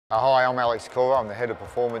Hi, I'm Alex Corvo. I'm the Head of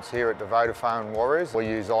Performance here at the Vodafone Warriors. We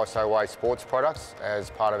use IsoWhey sports products as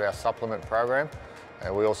part of our supplement program.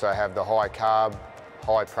 We also have the high carb,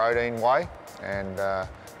 high protein whey, and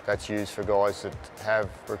that's used for guys that have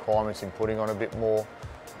requirements in putting on a bit more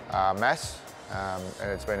mass.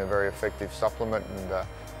 And it's been a very effective supplement and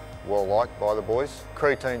well liked by the boys.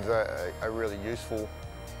 Creatine's a really useful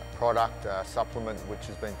product, supplement which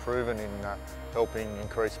has been proven in helping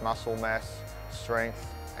increase muscle mass, strength,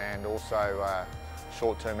 and also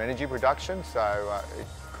short-term energy production. So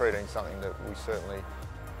creatine's something that we certainly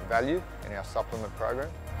value in our supplement program.